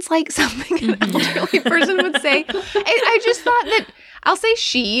 sounds like something an elderly person would say. I just thought that, I'll say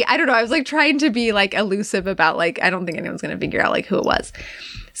she, I don't know. I was like trying to be like elusive about like, I don't think anyone's going to figure out like who it was.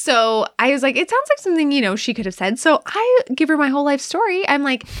 So I was like, it sounds like something, she could have said. So I give her my whole life story. I'm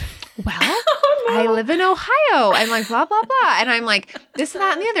like, well, I live in Ohio. I'm like, blah, blah, blah. And I'm like, this and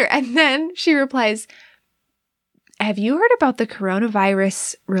that and the other. And then she replies, have you heard about the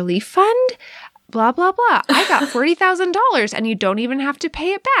coronavirus relief fund? Blah, blah, blah. I got $40,000 and you don't even have to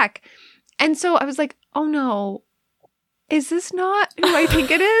pay it back. And so I was like, oh no, is this not who I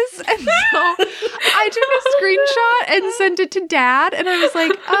think it is? And so I took a screenshot and sent it to Dad. And I was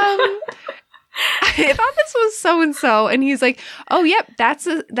like, I thought this was so-and-so. And he's like, oh, yep, that's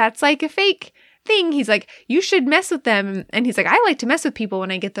like a fake thing. He's like, you should mess with them. And he's like, I like to mess with people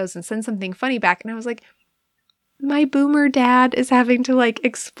when I get those and send something funny back. And I was like, my boomer dad is having to like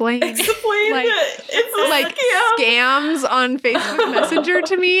explain like, it's like scams on Facebook Messenger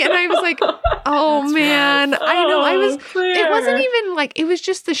to me. And I was like, oh That's man, rough. I know. Claire. It wasn't even like, it was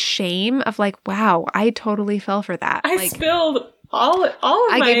just the shame of like, wow, I totally fell for that. I like, spilled all of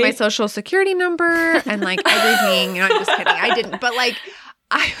I my... gave my social security number and like everything. I'm just kidding. I didn't. But like,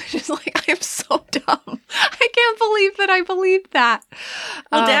 I was just like, I'm so dumb. I can't believe that I believed that.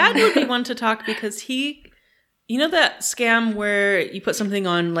 Well, Dad would be one to talk because he, that scam where you put something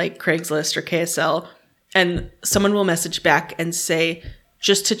on like Craigslist or KSL and someone will message back and say,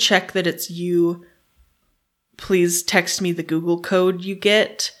 just to check that it's you, please text me the Google code you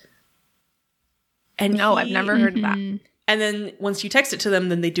get. And no, I've never heard of that. And then once you text it to them,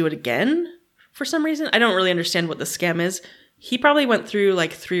 then they do it again for some reason. I don't really understand what the scam is. He probably went through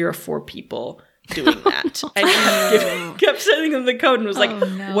like 3 or 4 people doing that. And he kept sending them the code and was like,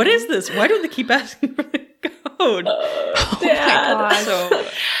 no. what is this? Why do they keep asking for the code? Oh my God. So,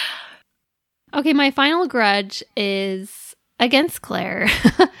 Okay, my final grudge is against Claire.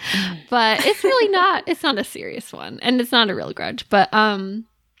 But it's really not a serious one. And it's not a real grudge. But I'm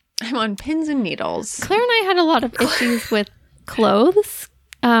on pins and needles. Claire and I had a lot of issues with clothes.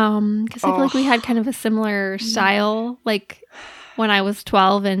 Because I feel like we had kind of a similar style, like when I was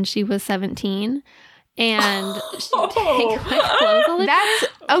 12 and she was 17. And she'd take my clothes all the time. That's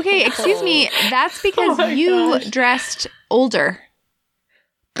okay. Excuse me. That's because you dressed older.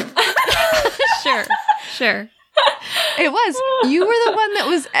 Sure. It was. You were the one that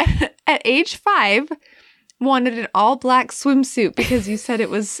was at age 5 wanted an all black swimsuit because you said it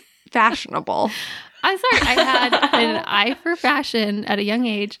was fashionable. I'm sorry. I had an eye for fashion at a young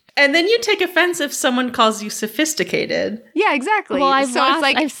age. and then you take offense if someone calls you sophisticated. Yeah, exactly. Well, I've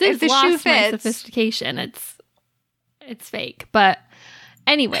since if the lost shoe my fits. sophistication. It's fake. But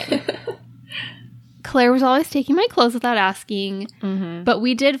anyway, Claire was always taking my clothes without asking. Mm-hmm. But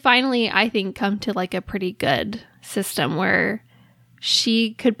we did finally, I think, come to like a pretty good system where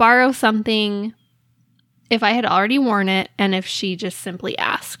she could borrow something if I had already worn it and if she just simply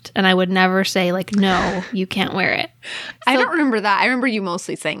asked. And I would never say like, no, you can't wear it. I don't remember that. I remember you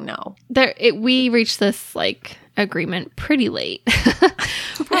mostly saying no. We reached this like agreement pretty late.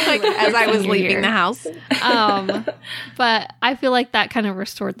 Like as I was Senior leaving year. the house. But I feel like that kind of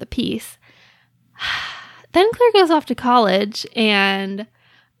restored the peace. Then Claire goes off to college and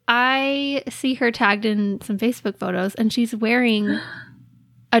I see her tagged in some Facebook photos and she's wearing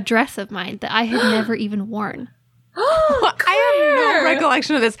a dress of mine that I had never even worn. I have no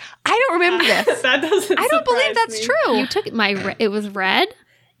recollection of this. I don't remember this. That doesn't I don't believe surprise that's me. true. You took it was red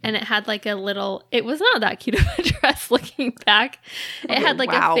and it had like a little, it was not that cute of a dress looking back. It had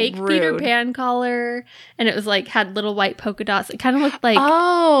like wow, a fake Peter rude. Pan collar and it was like, had little white polka dots. It kind of looked like,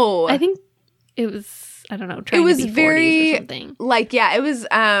 Oh, I think it was, I don't know, it trying was to be 40s very or something. like, yeah, it was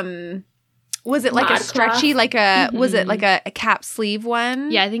it like a Mod stretchy, cloth? like a, was it like a cap sleeve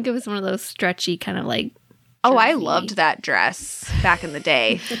one? Yeah, I think it was one of those stretchy kind of like, Oh, I jersey. loved that dress back in the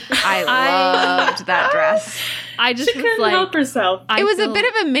day. I loved that dress. I just She was couldn't like, help herself. I It was a feel- bit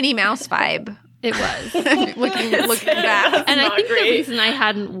of a Minnie Mouse vibe. It was. looking back. And I Not think the great. reason I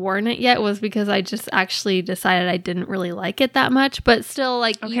hadn't worn it yet was because I just actually decided I didn't really like it that much. But still,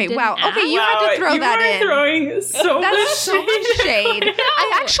 like, you Okay, didn't wow. ask. Okay, you had to throw you that were in. throwing so much That's so much shade.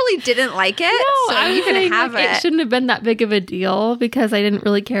 I actually didn't like it, so I was you can saying, have like, it. It shouldn't have been that big of a deal because I didn't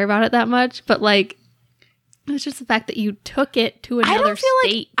really care about it that much. But like, It was just the fact that you took it to I another don't feel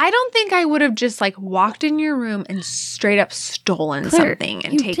state. like, I don't think I would have just like walked in your room and straight up stolen Claire, something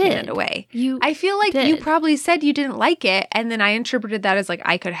and you taken did. it away. You I feel like you did. probably said you didn't like it, and then I interpreted that as like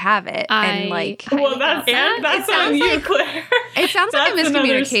I could have it, and like Well, that's on you, Claire. it sounds like a That's another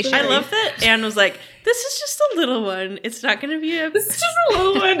miscommunication. story. I love that Anne was like, this is just a little one. It's not going to be a... This is just a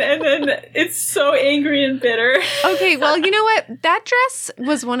little one, and then it's so angry and bitter. Okay, well, you know what? That dress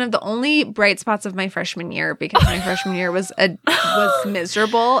was one of the only bright spots of my freshman year because my freshman year was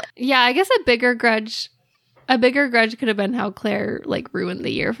miserable. Yeah, I guess a bigger grudge could have been how Claire like ruined the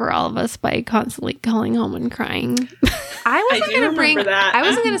year for all of us by constantly calling home and crying. I wasn't do going to remember bring. that. I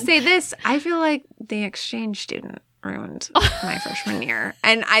wasn't going to say this. I feel like the exchange student ruined my freshman year,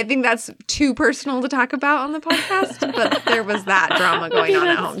 and I think that's too personal to talk about on the podcast. But there was that drama going on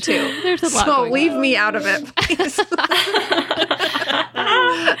at home too. There's a lot So going leave on. me out of it, please.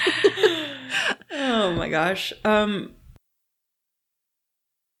 Oh my gosh.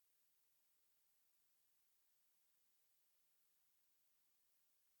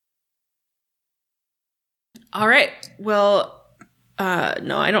 All right. Well,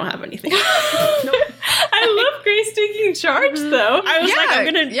 no, I don't have anything. I love Grace taking charge, though. I was like, I'm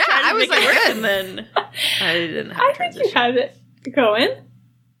gonna Yeah, try to I was make like, it work, good. and then I didn't have I a think you transition. had it going.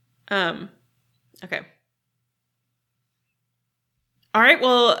 Okay. All right.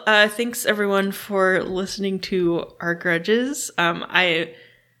 Well, thanks everyone for listening to our grudges. I'm a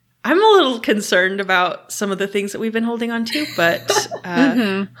little concerned about some of the things that we've been holding on to, but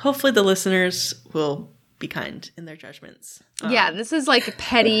hopefully the listeners will be kind in their judgments. Yeah, this is like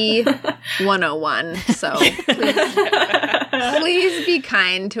petty 101. So please be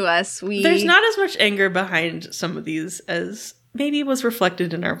kind to us. There's not as much anger behind some of these as maybe was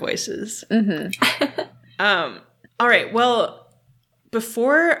reflected in our voices. All right. Well,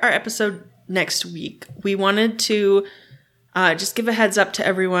 before our episode next week, we wanted to just give a heads up to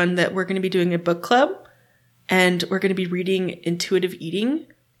everyone that we're going to be doing a book club, and we're going to be reading Intuitive Eating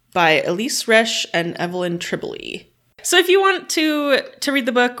by Elise Resch and Evelyn Tribole. So if you want to read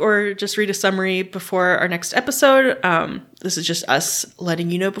the book or just read a summary before our next episode, this is just us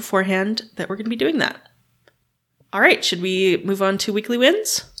letting you know beforehand that we're going to be doing that. All right, should we move on to weekly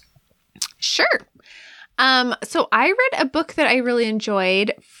wins? Sure. So I read a book that I really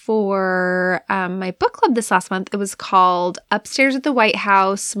enjoyed for my book club this last month. It was called Upstairs at the White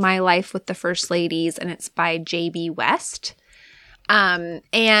House, My Life with the First Ladies, and it's by J.B. West.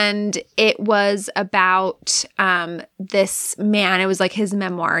 And it was about this man. It was like his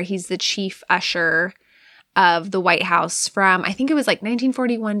memoir. He's the chief usher of the White House from, I think it was like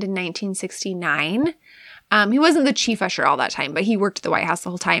 1941 to 1969. He wasn't the chief usher all that time, but he worked at the White House the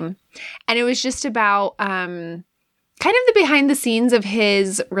whole time. And it was just about kind of the behind the scenes of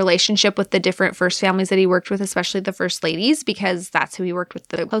his relationship with the different first families that he worked with, especially the first ladies, because that's who he worked with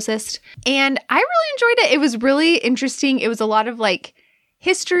the closest. And I really enjoyed it. It was really interesting. It was a lot of like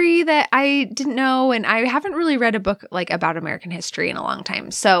history that I didn't know, and I haven't really read a book like about American history in a long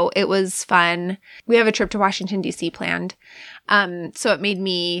time. So it was fun. We have a trip to Washington, D.C. planned. So it made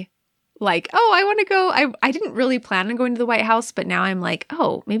me like, oh, I want to go. I didn't really plan on going to the White House, but now I'm like,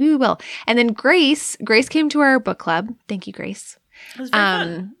 oh, maybe we will. And then Grace came to our book club. Thank you, Grace. It was very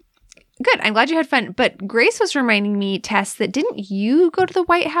fun. Good. I'm glad you had fun. But Grace was reminding me, Tess, that didn't you go to the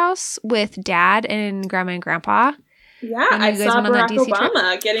White House with Dad and Grandma and Grandpa? Yeah, When you I guys saw went on that Barack DC trip?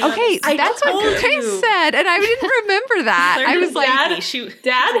 Obama getting on Okay, his- I that's what told Grace you. said, and I didn't remember that. Claire I was didn't like, Dad- me. She Dad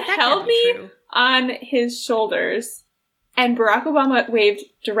that can't held be me true. on his shoulders, and Barack Obama waved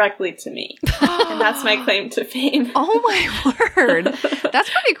directly to me. And that's my claim to fame. oh my word, that's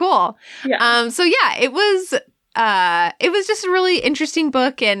pretty cool. Yeah. So yeah, it was just a really interesting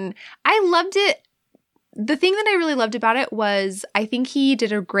book, and I loved it. The thing that I really loved about it was I think he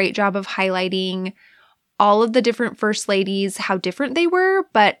did a great job of highlighting all of the different first ladies, how different they were,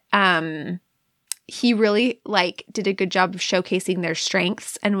 but he really like did a good job of showcasing their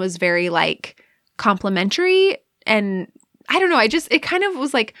strengths and was very like complimentary. And I don't know, it kind of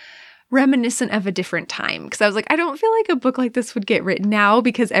was like reminiscent of a different time, because I was like, I don't feel like a book like this would get written now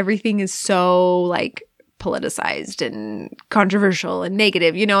because everything is so like politicized and controversial and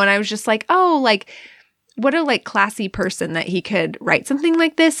negative, you know? And I was just like, oh, like what a like classy person that he could write something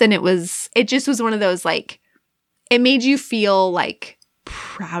like this. And it just was one of those like, it made you feel like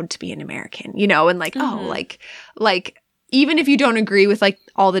proud to be an American, you know? And like, oh, like even if you don't agree with like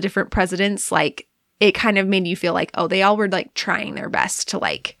all the different presidents, like it kind of made you feel like, oh, they all were like trying their best to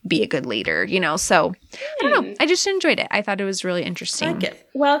like be a good leader, you know? So I don't know. I just enjoyed it. I thought it was really interesting. like it.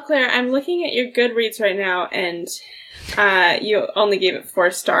 Well, Claire, I'm looking at your Goodreads right now, and you only gave it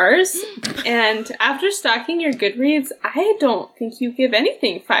 4 stars. And after stalking your Goodreads, I don't think you give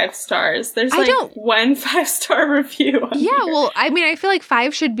anything 5 stars. There's like one 5-star review. On here. Well, I mean, I feel like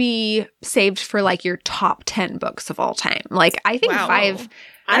 5 should be saved for like your top 10 books of all time. Like, I think 5...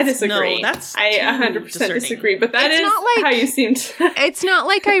 I disagree. No, that's I 100% discerning. disagree, but that It's is not like- how you seem to. It's not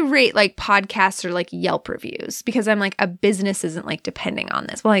like I rate like podcasts or like Yelp reviews because I'm like, a business isn't like depending on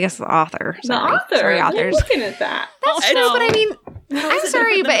this. Well, I guess the author. Sorry, You're authors. looking at that. That's I true, know. but I mean, How I'm is it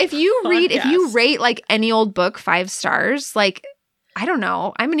sorry, different but than if you podcast? rate like any old book 5 stars, like, I don't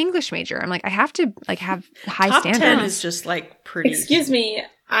know. I'm an English major. I'm like, I have to like have high Top standards. 10 is just like pretty. Excuse me,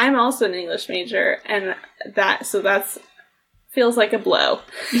 I'm also an English major, and that's feels like a blow.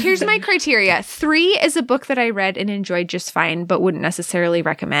 Here's my criteria. 3 is a book that I read and enjoyed just fine, but wouldn't necessarily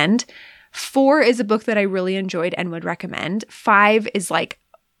recommend. 4 is a book that I really enjoyed and would recommend. 5 is like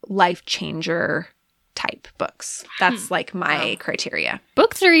life changer type books. That's like my criteria.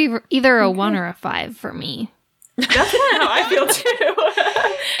 Books are either a 1 or a 5 for me. That's kind of how I feel too.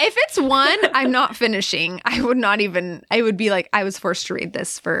 If it's 1, I'm not finishing. I would be like, I was forced to read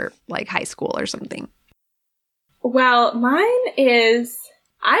this for like high school or something. Well, mine is,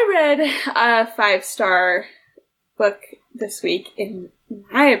 I read a 5-star book this week. In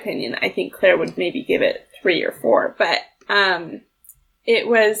my opinion, I think Claire would maybe give it 3 or 4, but it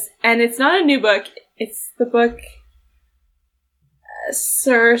was, and it's not a new book, it's the book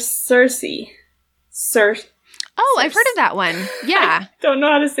Circe. Oh, I've heard of that one. Yeah. I don't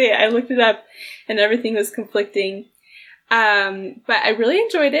know how to say it. I looked it up and everything was conflicting. But I really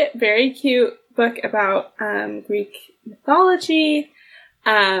enjoyed it. Very cute book about Greek mythology,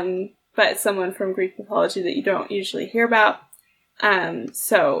 but someone from Greek mythology that you don't usually hear about.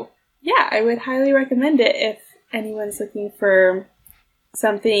 So yeah, I would highly recommend it if anyone's looking for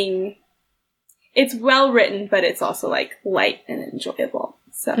something. It's well written, but it's also like light and enjoyable.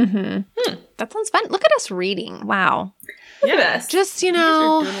 So That sounds fun. Look at us reading. Wow. look at us. Just, you guys are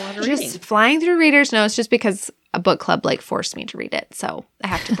know, doing a lot of just reading. flying through readers' notes just because a book club like forced me to read it. So I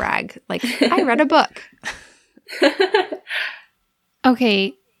have to brag. Like, I read a book.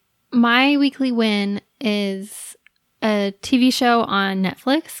 Okay, my weekly win is a TV show on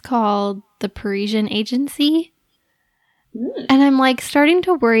Netflix called The Parisian Agency. And I'm like starting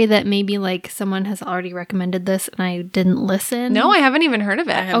to worry that maybe like someone has already recommended this and I didn't listen. No, I haven't even heard of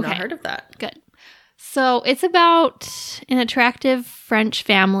it. I have Okay. not heard of that. Good. So it's about an attractive French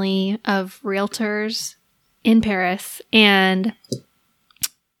family of realtors in Paris, and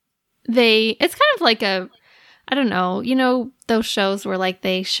it's kind of like I don't know, you know, those shows where like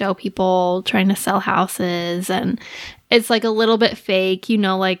they show people trying to sell houses and it's like a little bit fake, you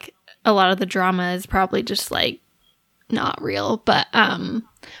know, like a lot of the drama is probably just like not real, but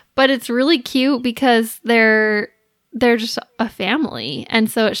it's really cute because they're just a family.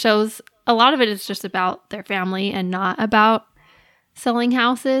 And so it shows a lot of it is just about their family and not about selling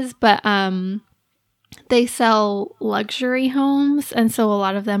houses, but they sell luxury homes, and so a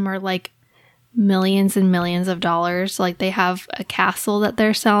lot of them are like millions and millions of dollars. Like they have a castle that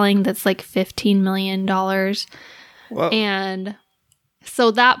they're selling that's like $15 million. Whoa. And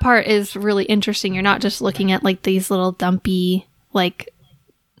so that part is really interesting. You're not just looking at like these little dumpy like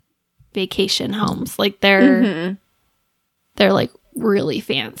vacation homes. Like they're like really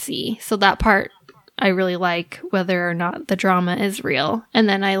fancy. So that part I really like, whether or not the drama is real. And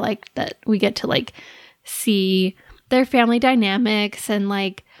then I like that we get to like see their family dynamics, and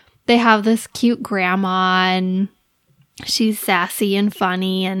like they have this cute grandma and she's sassy and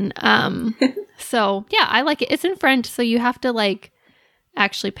funny, and so yeah, I like it. It's in French, so you have to like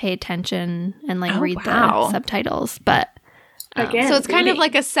actually pay attention and like read wow. the subtitles. But Again, So it's kind of reading.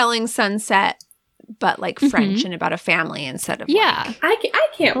 like a Selling Sunset, but like French and about a family instead of yeah, like, I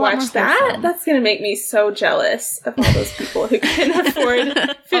can't A lot more watch that. wholesome. That's going to make me so jealous of all those people who can afford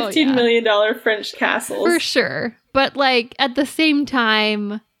 $15 million French castles. for sure. But like at the same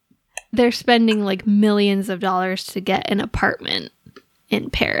time, they're spending like millions of dollars to get an apartment in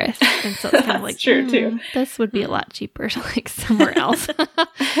Paris, and so it's kind of like true, too. This would be a lot cheaper like somewhere else.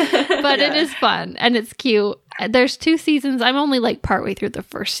 But it is fun and it's cute. There's 2 seasons. I'm only like partway through the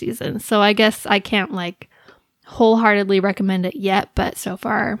first season, so I guess I can't like wholeheartedly recommend it yet. But so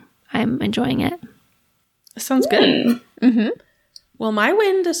far, I'm enjoying it. Sounds good. Well, my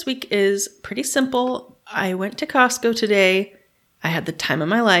win this week is pretty simple. I went to Costco today. I had the time of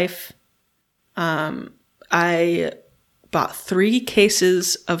my life. I bought 3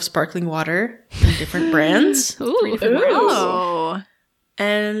 cases of sparkling water from different brands. 3 different brands. Oh.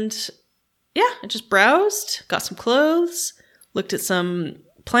 And yeah, I just browsed, got some clothes, looked at some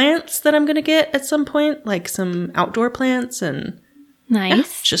plants that I'm going to get at some point, like some outdoor plants, and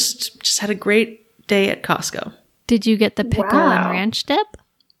Nice. just had a great day at Costco. Did you get the pickle and Wow. ranch dip?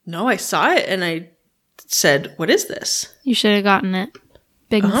 No, I saw it and I said, "What is this?" You should have gotten it.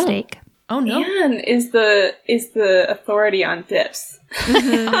 Big mistake. Oh no. Anne is the authority on dips. She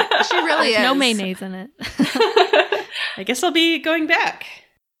really is. No mayonnaise in it. I guess I'll be going back.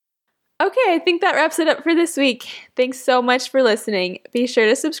 Okay, I think that wraps it up for this week. Thanks so much for listening. Be sure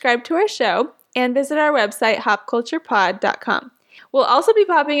to subscribe to our show and visit our website, hopculturepod.com. We'll also be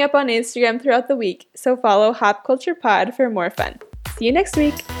popping up on Instagram throughout the week, so follow Hop Culture Pod for more fun. See you next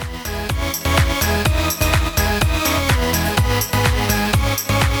week.